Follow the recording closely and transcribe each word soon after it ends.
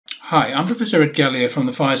Hi, I'm Professor Ed Gallier from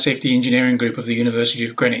the Fire Safety Engineering Group of the University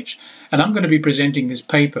of Greenwich, and I'm going to be presenting this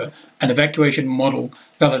paper, an evacuation model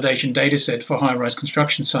validation dataset for high-rise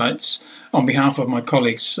construction sites, on behalf of my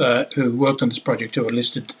colleagues who worked on this project, who are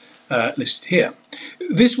listed here.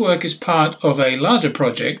 This work is part of a larger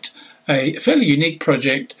project, a fairly unique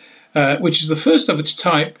project, which is the first of its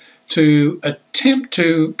type to attempt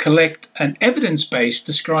to collect an evidence base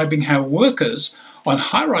describing how workers on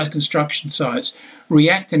high-rise construction sites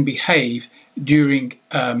react and behave during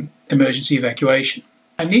emergency evacuation.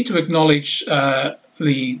 I need to acknowledge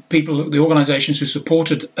the organisations who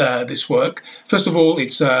supported this work. First of all,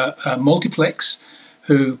 it's Multiplex,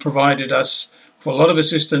 who provided us with a lot of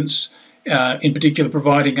assistance, in particular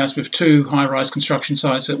providing us with 2 high-rise construction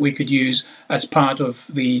sites that we could use as part of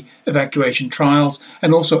the evacuation trials,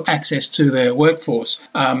 and also access to their workforce.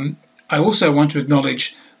 I also want to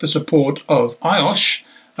acknowledge the support of IOSH,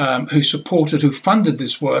 who funded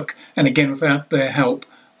this work, and again, without their help,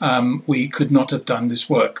 we could not have done this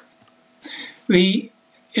work. The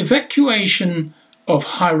evacuation of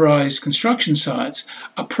high-rise construction sites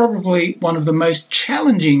are probably one of the most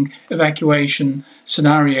challenging evacuation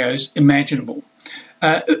scenarios imaginable.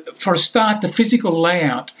 For a start, the physical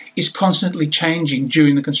layout is constantly changing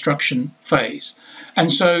during the construction phase,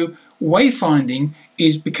 and so wayfinding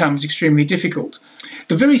becomes extremely difficult.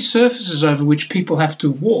 The very surfaces over which people have to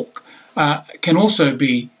walk can also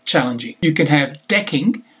be challenging. You can have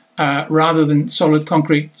decking rather than solid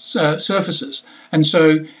concrete surfaces, and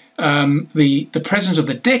so the presence of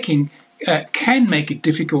the decking can make it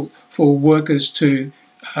difficult for workers to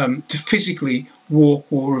physically walk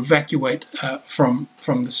or evacuate from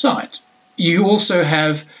the site. You also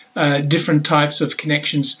have different types of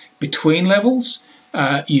connections between levels.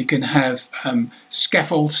 You can have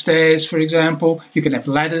scaffold stairs, for example. You can have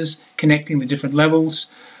ladders connecting the different levels.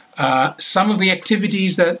 Some of the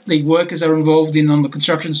activities that the workers are involved in on the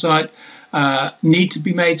construction site need to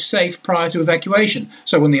be made safe prior to evacuation.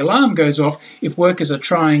 So when the alarm goes off, if workers are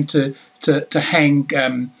trying to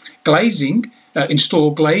hang glazing,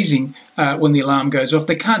 install glazing when the alarm goes off,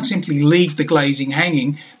 they can't simply leave the glazing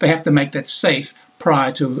hanging. They have to make that safe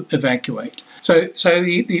prior to evacuate. So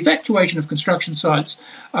the evacuation of construction sites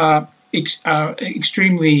are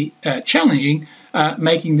extremely challenging,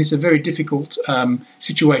 making this a very difficult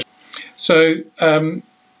situation. So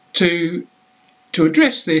to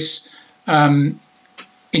address this, in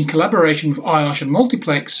collaboration with IOSH and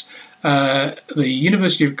Multiplex, the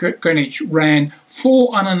University of Greenwich ran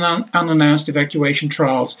 4 unannounced evacuation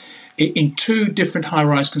trials in 2 different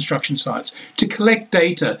high-rise construction sites to collect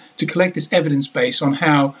data, to collect this evidence base on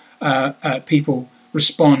how people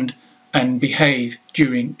respond and behave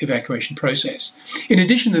during evacuation process. In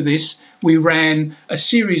addition to this, we ran a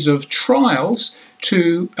series of trials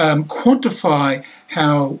to quantify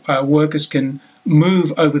how workers can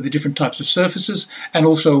move over the different types of surfaces, and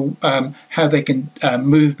also how they can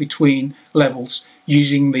move between levels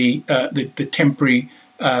using the temporary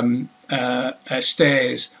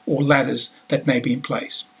stairs or ladders that may be in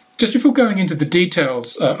place. Just before going into the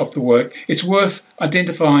details of the work, it's worth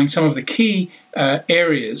identifying some of the key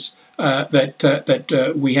areas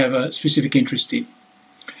that we have a specific interest in.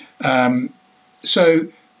 So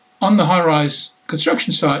on the high-rise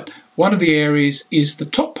construction site, one of the areas is the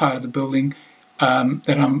top part of the building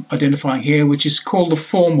that I'm identifying here, which is called the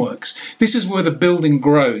formworks. This is where the building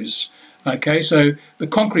grows. Okay, so the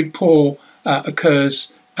concrete pour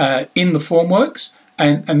occurs in the formworks,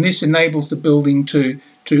 and this enables the building to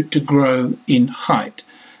grow in height.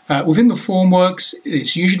 Within the formworks,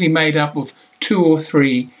 it's usually made up of 2 or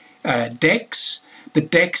 3 decks. The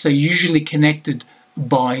decks are usually connected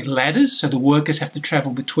by ladders, so the workers have to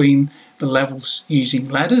travel between the levels using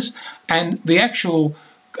ladders, and the actual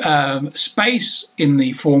space in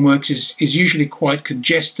the formworks is usually quite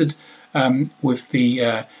congested with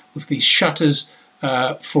these shutters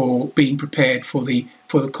for being prepared for the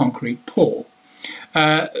concrete pour.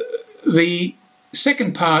 The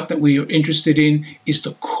second part that we are interested in is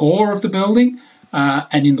the core of the building,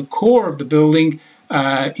 and in the core of the building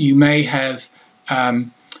you may have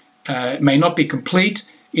may not be complete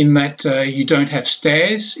in that you don't have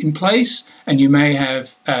stairs in place, and you may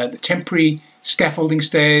have the temporary scaffolding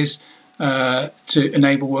stairs to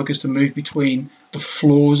enable workers to move between the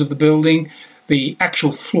floors of the building. The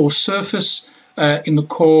actual floor surface in the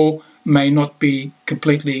core may not be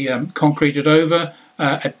completely concreted over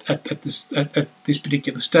at this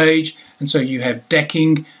particular stage, and so you have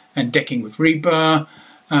decking and decking with rebar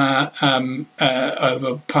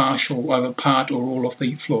over part or all of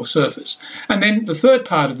the floor surface. And then the third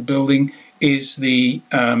part of the building is the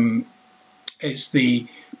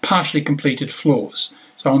partially completed floors.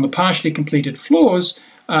 So on the partially completed floors,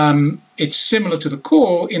 it's similar to the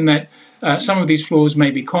core in that some of these floors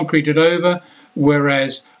may be concreted over,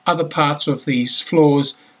 whereas other parts of these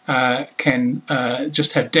floors can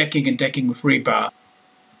just have decking and decking with rebar.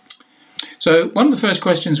 So one of the first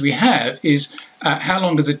questions we have is how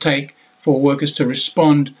long does it take for workers to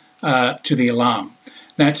respond to the alarm?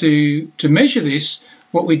 Now to measure this,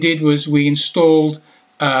 what we did was we installed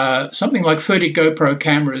something like 30 GoPro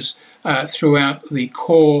cameras throughout the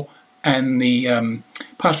core and the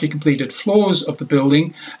partially completed floors of the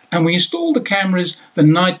building, and we installed the cameras the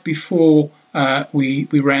night before we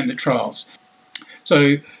ran the trials.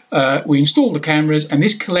 So we installed the cameras, and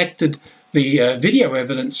this collected the video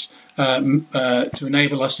evidence to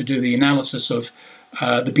enable us to do the analysis of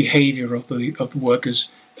the behaviour of the workers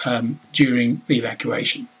during the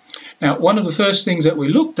evacuation. Now, one of the first things that we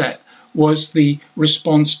looked at was the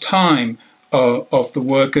response time of the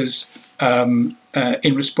workers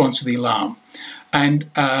in response to the alarm. And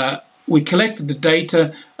we collected the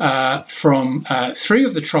data from 3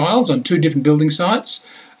 of the trials on 2 different building sites,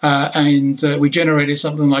 and we generated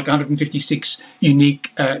something like 156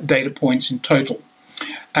 unique data points in total.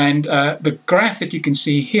 And the graph that you can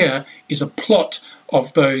see here is a plot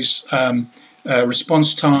of those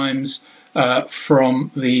response times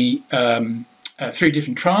from the 3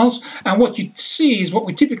 different trials. And what you see is what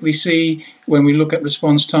we typically see when we look at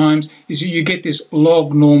response times is you get this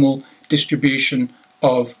log normal distribution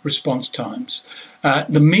of response times.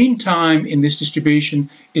 The mean time in this distribution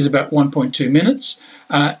is about 1.2 minutes,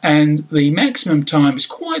 and the maximum time is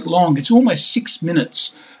quite long. It's almost 6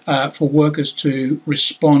 minutes for workers to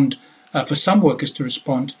respond, for some workers to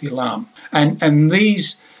respond to the alarm. And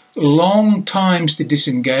these long times to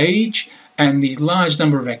disengage and the large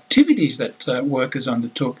number of activities that workers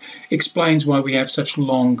undertook explains why we have such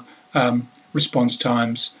long response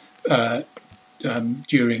times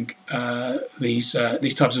during these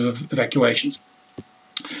types of evacuations.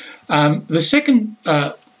 The second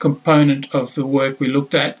component of the work we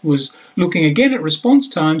looked at was looking again at response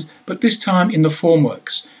times, but this time in the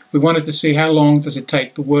formworks. We wanted to see how long does it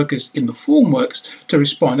take the workers in the formworks to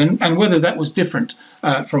respond, and whether that was different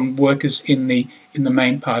from workers in the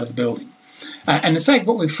main part of the building. And in fact,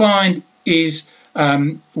 what we find is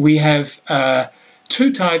we have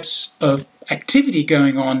 2 types of activity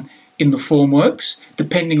going on in the formworks,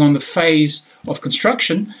 depending on the phase of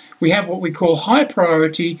construction. We have what we call high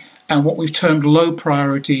priority and what we've termed low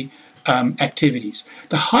priority activities.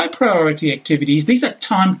 The high priority activities, these are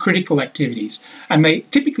time critical activities, and they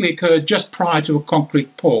typically occur just prior to a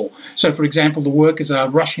concrete pour. So for example, the workers are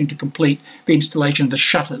rushing to complete the installation of the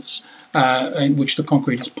shutters in which the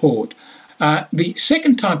concrete is poured. The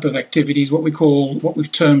second type of activities, what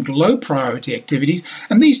we've termed low priority activities,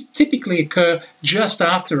 and these typically occur just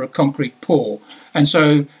after a concrete pour. And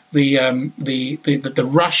so the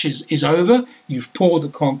rush is over, you've poured the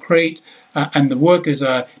concrete, and the workers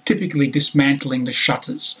are typically dismantling the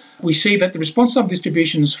shutters. We see that the response time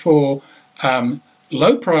distributions for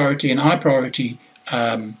low priority and high priority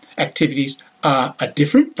activities are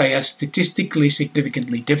different. They are statistically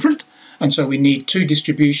significantly different. And so we need 2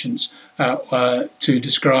 distributions to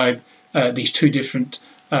describe these 2 different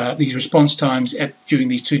these response times during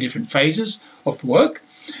these 2 different phases of the work.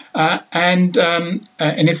 And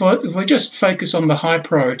if I just focus on the high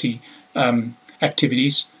priority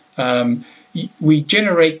activities, we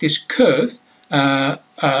generate this curve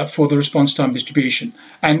for the response time distribution.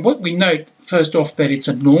 And what we note, first off, that it's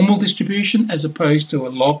a normal distribution as opposed to a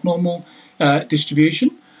log normal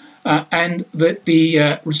distribution. And that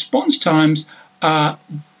the response times are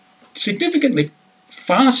significantly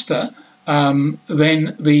faster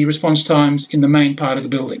than the response times in the main part of the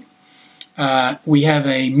building. We have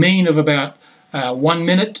a mean of about 1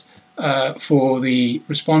 minute for the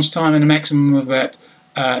response time and a maximum of about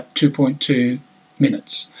 2.2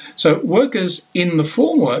 minutes. So workers in the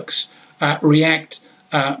formworks react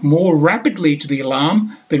more rapidly to the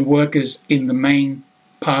alarm than workers in the main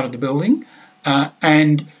part of the building,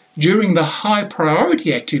 and during the high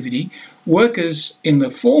priority activity, workers in the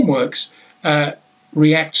formworks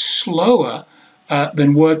react slower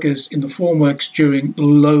than workers in the formworks during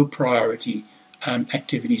low priority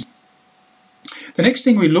activities. The next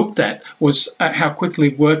thing we looked at was how quickly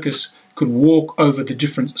workers could walk over the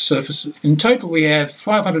different surfaces. In total, we have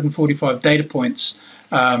 545 data points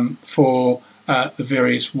for the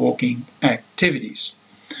various walking activities.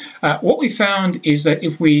 What we found is that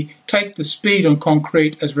if we take the speed on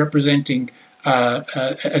concrete as representing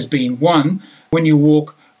as being 1, when you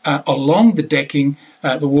walk along the decking,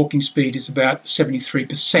 the walking speed is about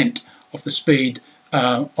 73% of the speed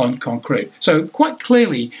on concrete. So quite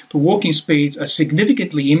clearly, the walking speeds are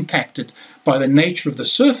significantly impacted by the nature of the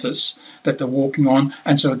surface that they're walking on,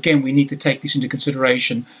 and so again we need to take this into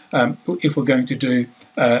consideration if we're going to do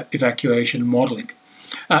evacuation modelling.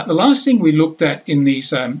 The last thing we looked at in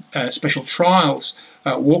these special trials,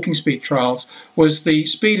 walking speed trials, was the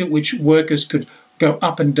speed at which workers could go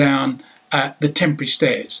up and down the temporary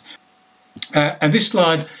stairs. And this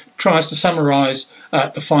slide tries to summarise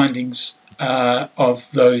the findings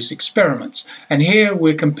of those experiments. And here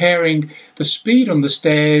we're comparing the speed on the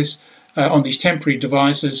stairs on these temporary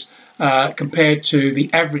devices compared to the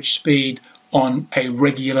average speed on a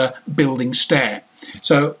regular building stair.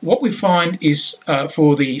 So what we find is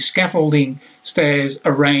for the scaffolding stairs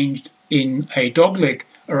arranged in a dogleg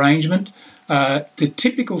arrangement, the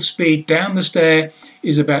typical speed down the stair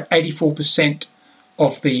is about 84%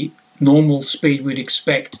 of the normal speed we'd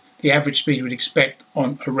expect, the average speed we'd expect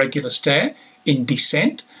on a regular stair in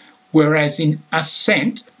descent, whereas in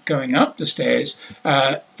ascent, going up the stairs,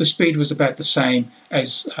 the speed was about the same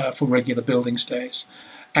as for regular building stairs.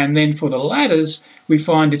 And then for the ladders, we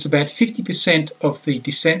find it's about 50% of the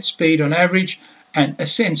descent speed on average, and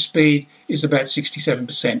ascent speed is about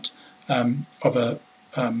 67% of a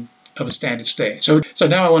standard stair. So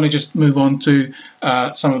now I want to just move on to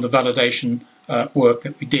some of the validation work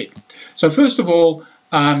that we did. So first of all,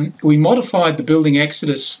 we modified the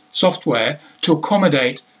buildingEXODUS software to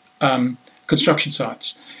accommodate construction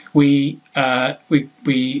sites. We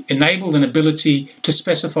enabled an ability to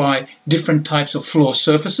specify different types of floor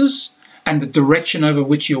surfaces and the direction over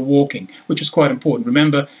which you're walking, which is quite important.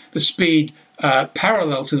 Remember, the speed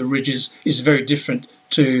parallel to the ridges is very different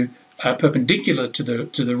to perpendicular to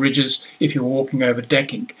the ridges if you're walking over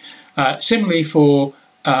decking. Similarly, for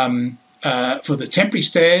the temporary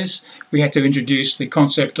stairs, we had to introduce the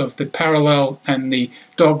concept of the parallel and the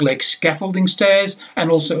dogleg scaffolding stairs,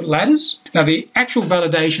 and also ladders. Now, the actual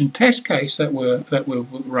validation test case that we're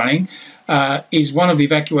running is one of the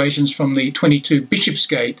evacuations from the 22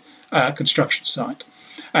 Bishopsgate construction site.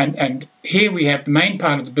 And here we have the main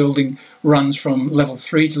part of the building runs from level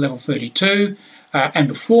 3 to level 32, and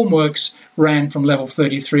the formworks ran from level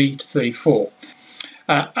 33 to 34.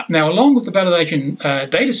 Now, along with the validation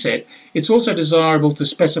data set, it's also desirable to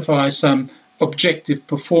specify some objective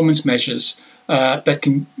performance measures that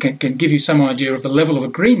can give you some idea of the level of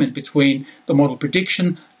agreement between the model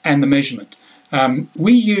prediction and the measurement.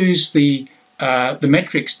 We use the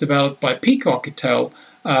metrics developed by Peacock et al.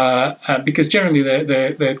 Because generally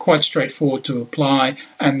they're quite straightforward to apply,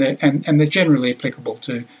 and they're generally applicable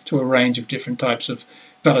to a range of different types of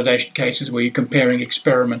validation cases where you're comparing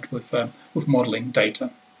experiment with modelling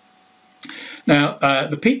data. Now,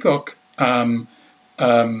 the Peacock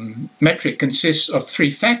metric consists of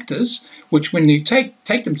 3 factors, which, when you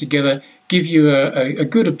take them together, give you a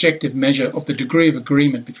good objective measure of the degree of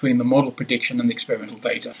agreement between the model prediction and the experimental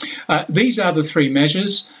data. These are the 3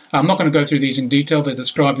 measures. I'm not going to go through these in detail. They're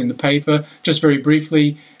described in the paper. Just very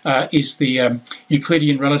briefly, is the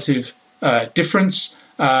Euclidean relative difference.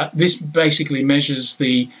 This basically measures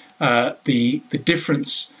the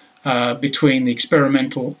difference between the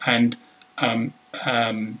experimental and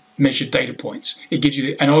measured data points. It gives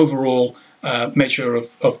you an overall measure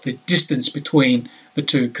of the distance between the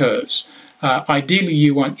 2 curves. Ideally,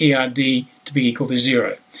 you want ERD to be equal to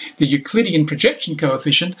 0. The Euclidean projection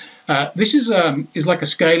coefficient, this is like a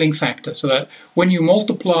scaling factor, so that when you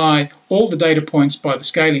multiply all the data points by the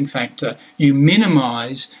scaling factor, you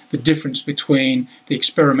minimize the difference between the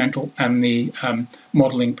experimental and the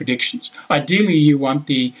modeling predictions. Ideally, you want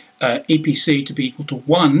the EPC to be equal to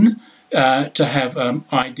 1 to have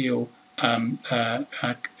ideal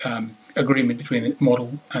agreement between the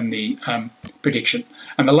model and the prediction.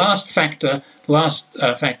 And the last factor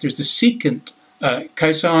is the secant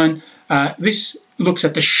cosine. This looks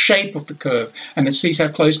at the shape of the curve, and it sees how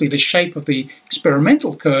closely the shape of the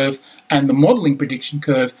experimental curve and the modeling prediction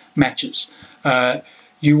curve matches.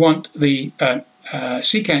 You want the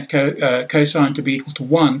secant cosine to be equal to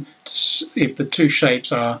 1 if the 2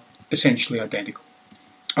 shapes are essentially identical.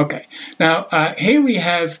 Okay, now here we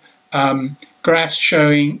have graphs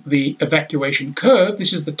showing the evacuation curve.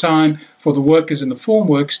 This is the time for the workers in the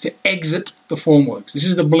formworks to exit the formworks. This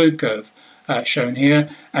is the blue curve shown here,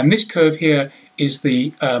 and this curve here is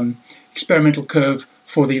the experimental curve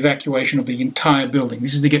for the evacuation of the entire building.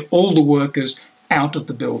 This is to get all the workers out of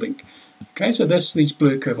the building. Okay, so that's this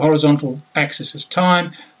blue curve. Horizontal axis is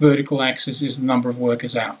time, vertical axis is the number of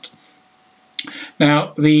workers out.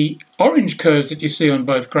 Now, the orange curves that you see on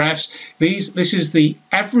both graphs, this is the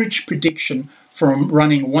average prediction from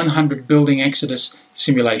running 100 buildingEXODUS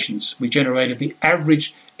simulations. We generated the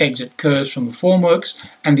average exit curves from the formworks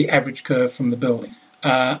and the average curve from the building.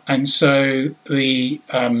 And so the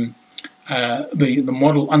model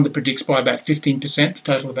underpredicts by about 15% the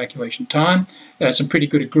total evacuation time. Some pretty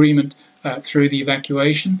good agreement through the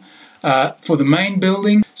evacuation. For the main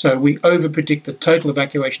building, so we overpredict the total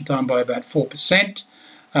evacuation time by about 4%.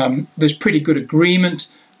 There's pretty good agreement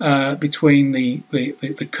between the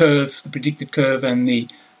curve, the predicted curve, and the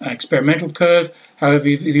experimental curve. However,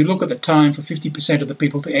 if you look at the time for 50% of the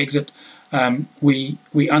people to exit, we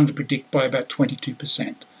underpredict by about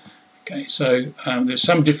 22%. Okay, so there's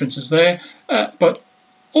some differences there, but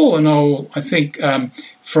all in all, I think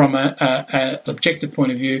from an objective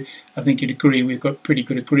point of view, I think you'd agree we've got pretty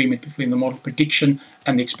good agreement between the model prediction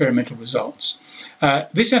and the experimental results.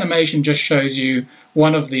 This animation just shows you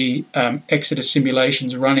one of the EXODUS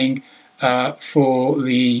simulations running for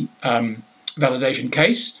the validation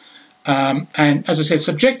case. And as I said,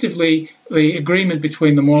 subjectively, the agreement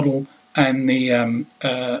between the model and the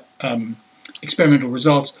experimental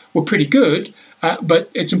results were pretty good, but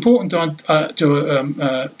it's important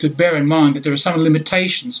to bear in mind that there are some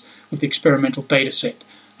limitations with the experimental data set.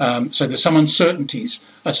 So there's some uncertainties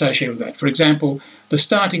associated with that. For example, the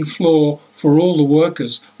starting floor for all the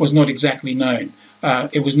workers was not exactly known.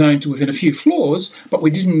 It was known to within a few floors, but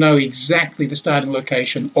we didn't know exactly the starting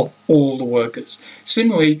location of all the workers.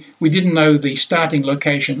 Similarly, we didn't know the starting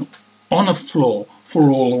location on a floor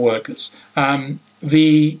for all the workers.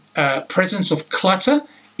 The presence of clutter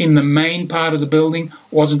in the main part of the building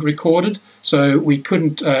wasn't recorded, so we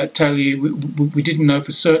couldn't tell you, we didn't know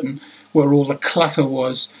for certain where all the clutter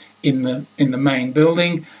was in the main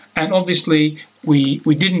building. And obviously, we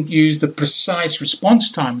didn't use the precise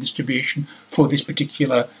response time distribution for this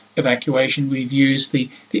particular evacuation. We've used the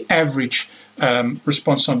average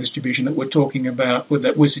response time distribution that we're talking about,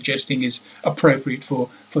 that we're suggesting is appropriate for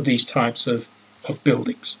these types of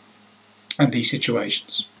buildings and these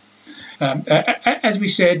situations. As we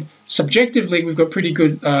said, subjectively, we've got pretty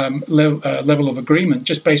good level of agreement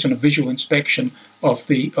just based on a visual inspection of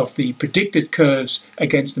the predicted curves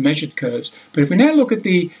against the measured curves. But if we now look at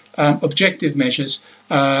the objective measures,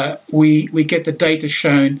 we get the data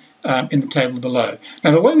shown in the table below.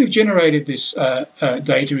 Now, the way we've generated this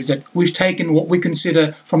data is that we've taken what we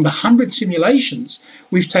consider from the 100 simulations,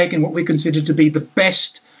 we've taken what we consider to be the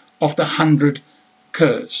best of the 100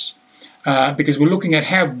 curves. Because we're looking at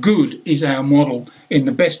how good is our model in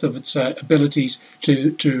the best of its abilities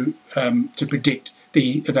to predict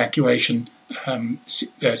the evacuation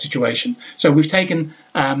situation. So we've taken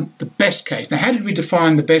the best case. Now, how did we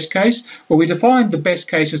define the best case? Well, we defined the best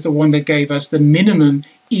case as the one that gave us the minimum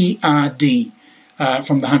ERD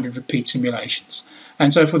from the 100 repeat simulations.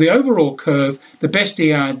 And so for the overall curve, the best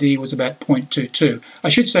ERD was about 0.22. I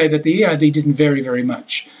should say that the ERD didn't vary very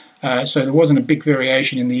much. So there wasn't a big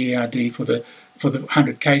variation in the ERD for the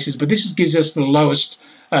 100 cases, but this gives us the lowest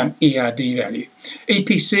ERD value.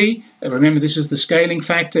 EPC, remember this is the scaling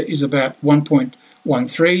factor, is about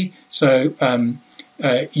 1.13, so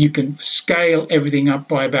you can scale everything up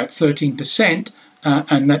by about 13%,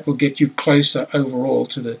 and that will get you closer overall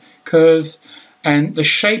to the curve. And the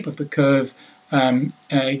shape of the curve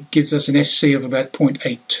gives us an SC of about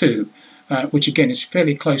 0.82. Which again is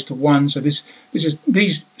fairly close to 1. So these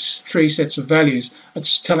three sets of values are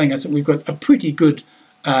just telling us that we've got a pretty good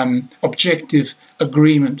objective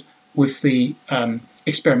agreement with the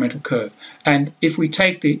experimental curve. And if we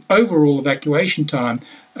take the overall evacuation time,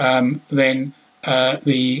 then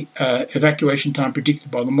the evacuation time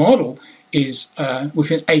predicted by the model is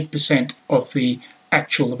within 8% of the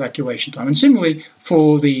actual evacuation time. And similarly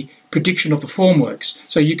for the prediction of the formworks.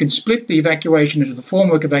 So you can split the evacuation into the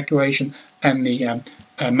formwork evacuation and the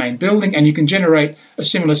main building, and you can generate a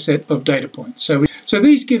similar set of data points. So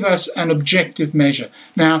these give us an objective measure.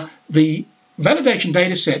 Now, the validation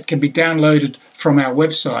data set can be downloaded from our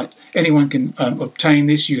website. Anyone can obtain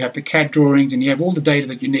this. You have the CAD drawings, and you have all the data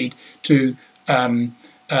that you need to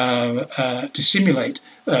simulate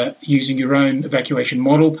using your own evacuation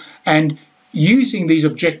model. And using these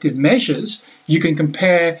objective measures, you can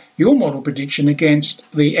compare your model prediction against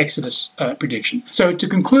the EXODUS prediction. So to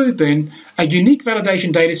conclude then, a unique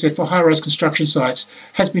validation dataset for high-rise construction sites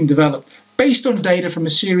has been developed based on data from a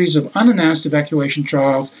series of unannounced evacuation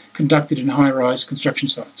trials conducted in high-rise construction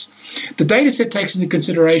sites. The dataset takes into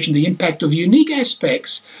consideration the impact of unique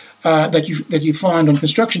aspects that you find on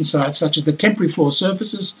construction sites, such as the temporary floor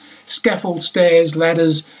surfaces, scaffold, stairs,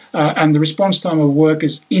 ladders, and the response time of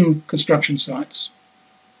workers in construction sites.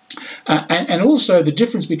 And also the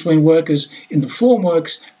difference between workers in the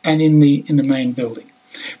formworks and in the main building.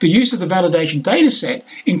 The use of the validation dataset,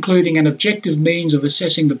 including an objective means of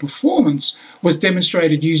assessing the performance, was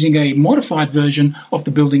demonstrated using a modified version of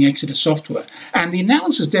the buildingEXODUS software. And the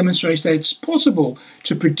analysis demonstrates that it's possible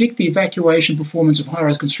to predict the evacuation performance of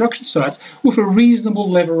high-rise construction sites with a reasonable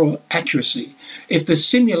level of accuracy if the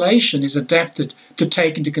simulation is adapted to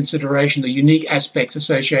take into consideration the unique aspects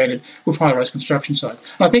associated with high-rise construction sites.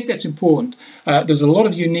 And I think that's important. There's a lot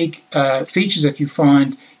of unique features that you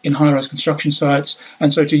find in high-rise construction sites,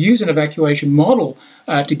 and so to use an evacuation model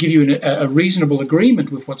to give you a reasonable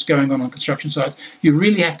agreement with what's going on construction sites, you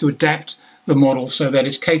really have to adapt the model so that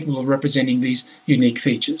it's capable of representing these unique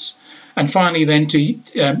features. And finally then,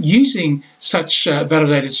 using such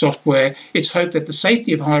validated software, it's hoped that the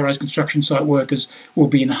safety of high-rise construction site workers will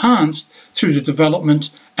be enhanced through the development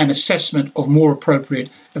and assessment of more appropriate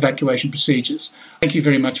evacuation procedures. Thank you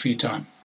very much for your time.